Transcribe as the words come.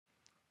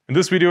In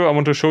this video I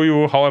want to show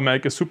you how I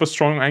make a super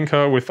strong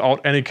anchor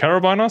without any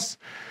carabiners.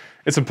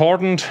 It's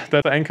important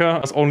that the anchor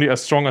is only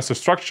as strong as the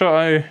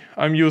structure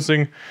I'm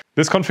using.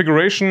 This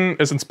configuration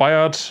is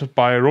inspired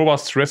by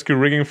robust rescue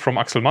rigging from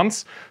Axel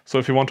Manz. So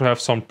if you want to have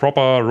some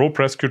proper rope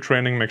rescue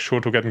training, make sure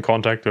to get in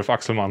contact with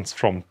Axel Manz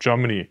from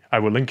Germany. I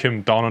will link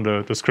him down in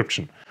the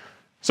description.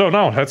 So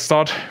now let's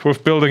start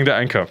with building the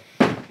anchor.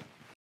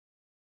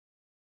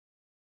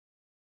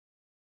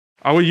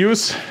 I will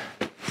use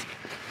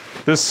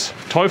this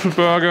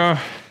Teufelberger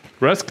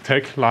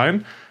RescTech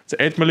line. It's an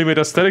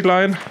 8mm static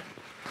line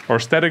or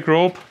static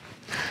rope,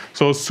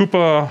 so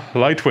super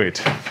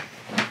lightweight.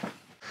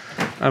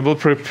 I will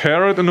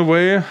prepare it in a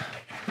way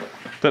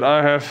that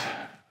I have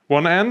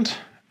one end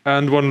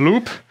and one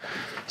loop,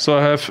 so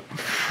I have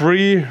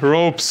 3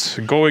 ropes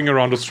going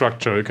around the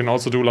structure. You can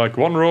also do like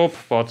one rope,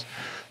 but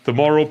the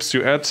more ropes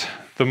you add,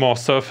 the more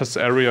surface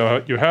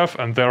area you have,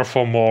 and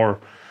therefore more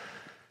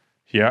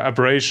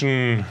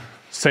abrasion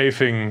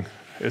saving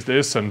it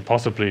is, and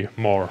possibly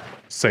more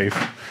safe.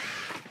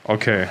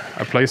 Okay,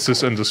 I place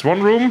this in this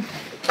one room.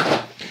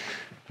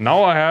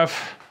 Now I have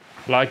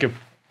like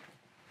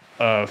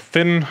a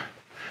thin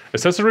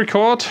accessory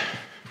cord.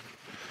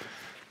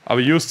 I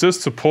will use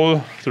this to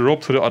pull the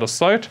rope to the other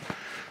side.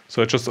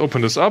 So I just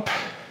open this up,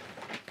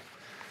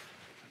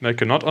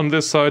 make a knot on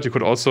this side. You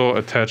could also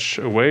attach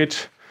a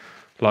weight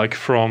like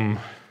from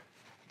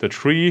the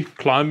tree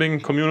climbing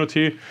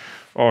community,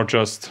 or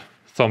just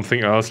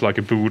something else like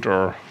a boot,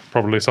 or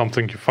probably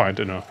something you find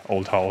in an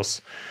old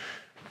house.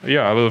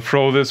 Yeah, I will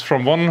throw this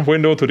from one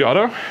window to the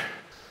other.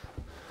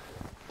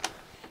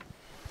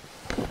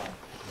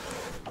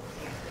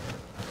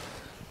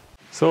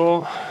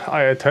 So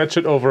I attach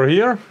it over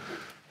here,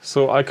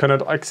 so I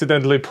cannot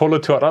accidentally pull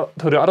it to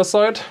the other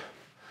side.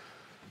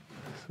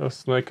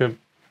 Just make a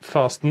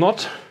fast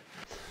knot.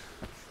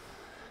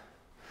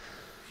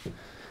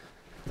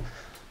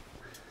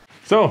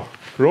 So,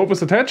 rope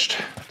is attached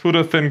to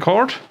the thin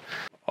cord.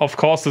 Of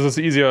course, this is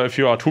easier if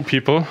you are 2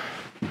 people.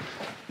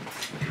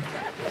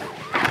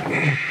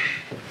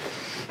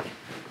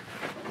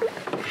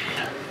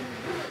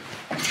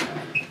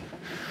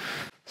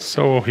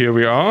 So here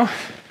we are.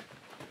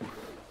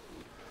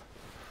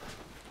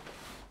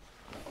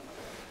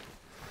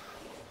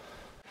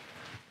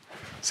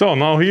 So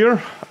now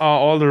here are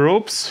all the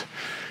ropes.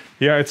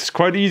 Yeah, it's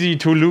quite easy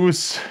to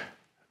lose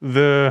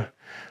the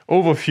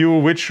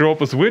overview which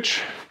rope is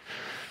which.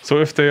 So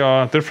if they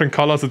are different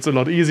colors, it's a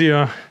lot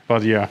easier.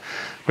 But yeah,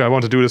 I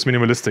want to do this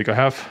minimalistic. I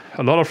have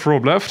a lot of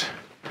rope left.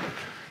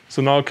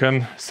 So now I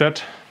can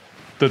set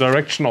the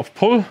direction of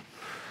pull.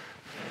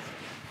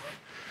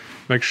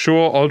 Make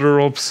sure all the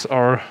ropes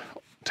are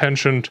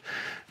tensioned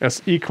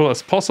as equal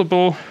as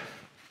possible.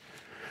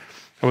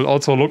 I will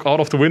also look out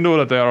of the window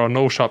that there are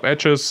no sharp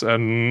edges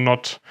and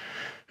not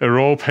a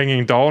rope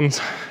hanging down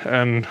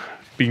and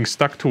being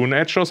stuck to an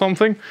edge or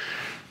something.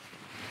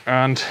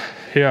 And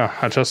yeah,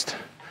 I just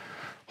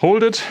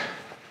hold it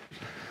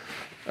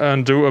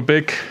and do a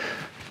big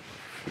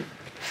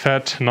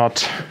fat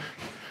knot.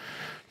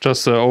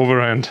 Just an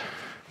overhand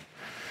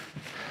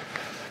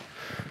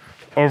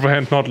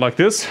knot like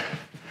this.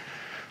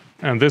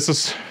 And this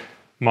is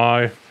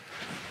my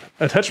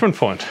attachment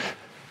point.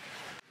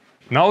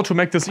 Now to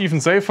make this even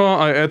safer,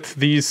 I add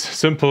these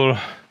simple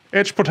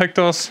edge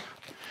protectors.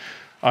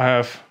 I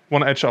have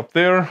one edge up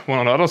there, one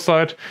on the other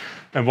side,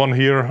 and one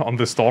here on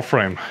this door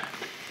frame.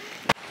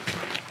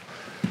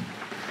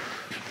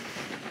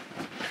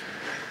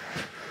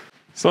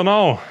 So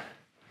now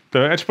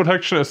the edge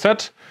protection is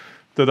set,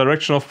 the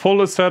direction of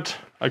pull is set.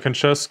 I can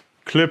just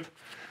clip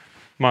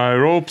my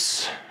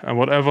ropes and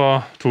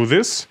whatever to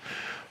this,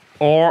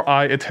 or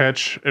I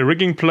attach a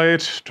rigging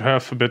plate to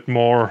have a bit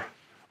more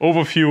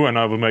overview, and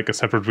I will make a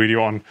separate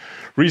video on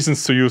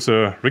reasons to use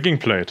a rigging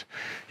plate.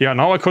 Yeah,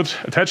 now I could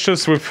attach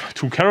this with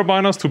 2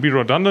 carabiners to be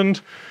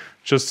redundant.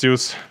 Just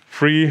use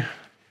 3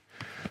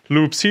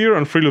 loops here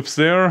and 3 loops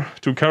there,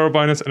 2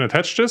 carabiners, and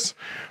attach this.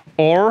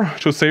 Or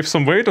to save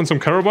some weight and some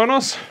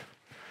carabiners.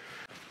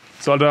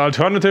 So the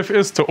alternative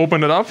is to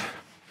open it up,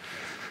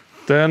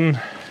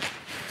 then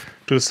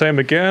do the same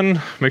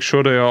again, make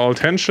sure they are all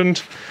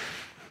tensioned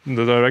in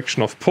the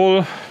direction of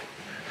pull.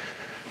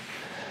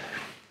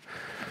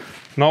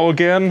 Now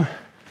again,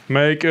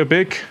 make a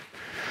big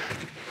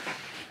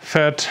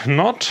fat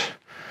knot,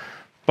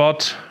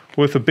 but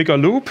with a bigger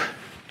loop.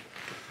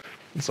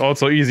 It's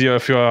also easier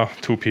if you are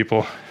 2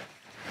 people.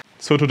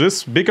 So to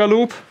this bigger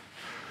loop,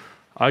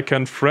 I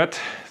can thread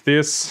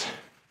this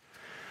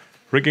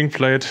rigging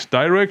plate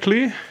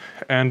directly,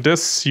 and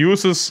this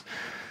uses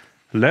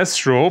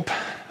less rope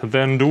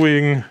than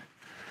doing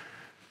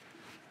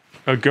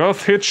a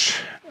girth hitch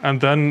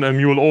and then a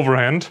mule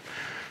overhand.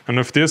 And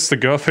with this, the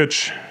girth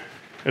hitch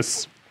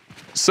is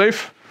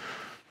safe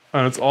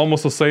and it's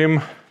almost the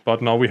same,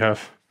 but now we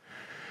have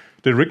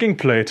the rigging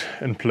plate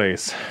in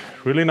place.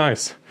 Really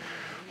nice.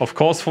 Of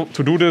course,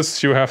 to do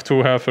this, you have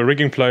to have a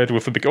rigging plate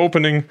with a big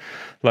opening,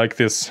 like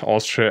this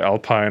Austria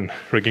Alpine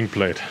rigging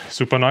plate.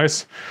 Super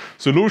nice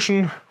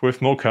solution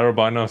with no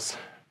carabiners.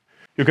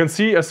 You can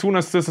see as soon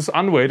as this is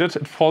unweighted,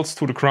 it falls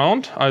to the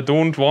ground. I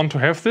don't want to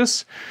have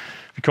this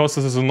because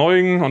this is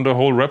annoying on the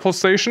whole rappel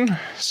station.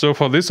 So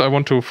for this I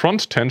want to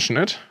front tension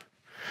it.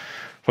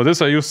 For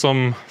this I use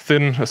some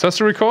thin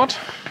accessory cord.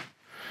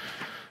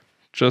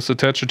 Just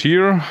attach it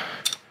here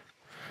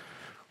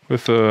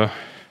with a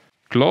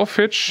glove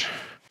hitch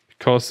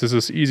because this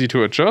is easy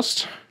to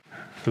adjust.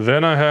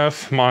 Then I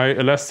have my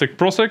elastic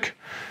prosec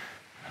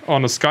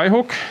on a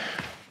skyhook.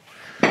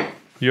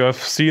 You have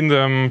seen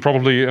them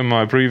probably in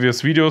my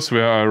previous videos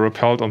where I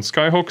rappelled on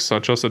skyhooks. I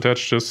just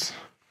attached this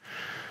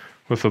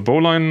with a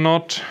bowline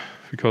knot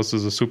because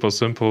this is super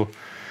simple,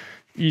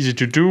 easy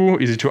to do,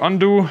 easy to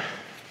undo.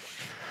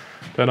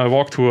 Then I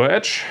walk to an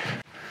edge.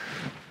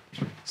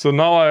 So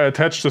now I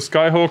attach the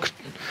skyhook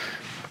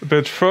a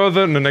bit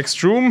further in the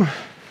next room.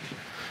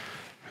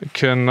 I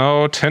can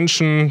now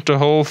tension the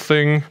whole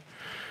thing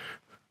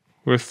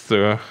with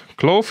the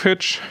glove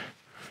hitch.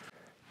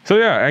 So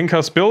yeah,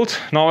 anchor's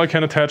built. Now I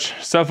can attach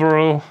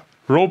several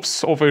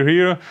ropes over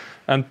here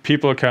and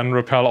people can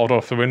rappel out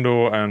of the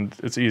window, and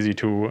it's easy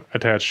to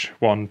attach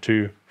 1,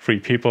 2, 3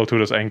 people to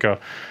this anchor.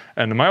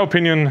 And in my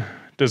opinion,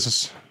 this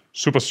is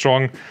super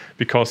strong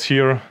because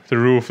here the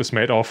roof is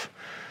made of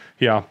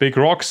big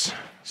rocks.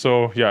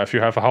 So yeah, if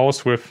you have a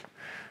house with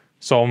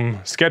some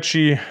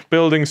sketchy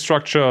building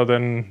structure,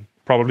 then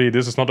probably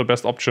this is not the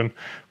best option.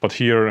 But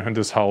here in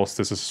this house,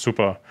 this is a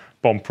super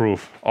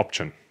bomb-proof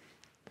option.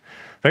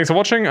 Thanks for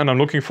watching, and I'm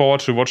looking forward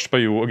to watch by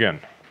you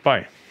again.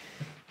 Bye.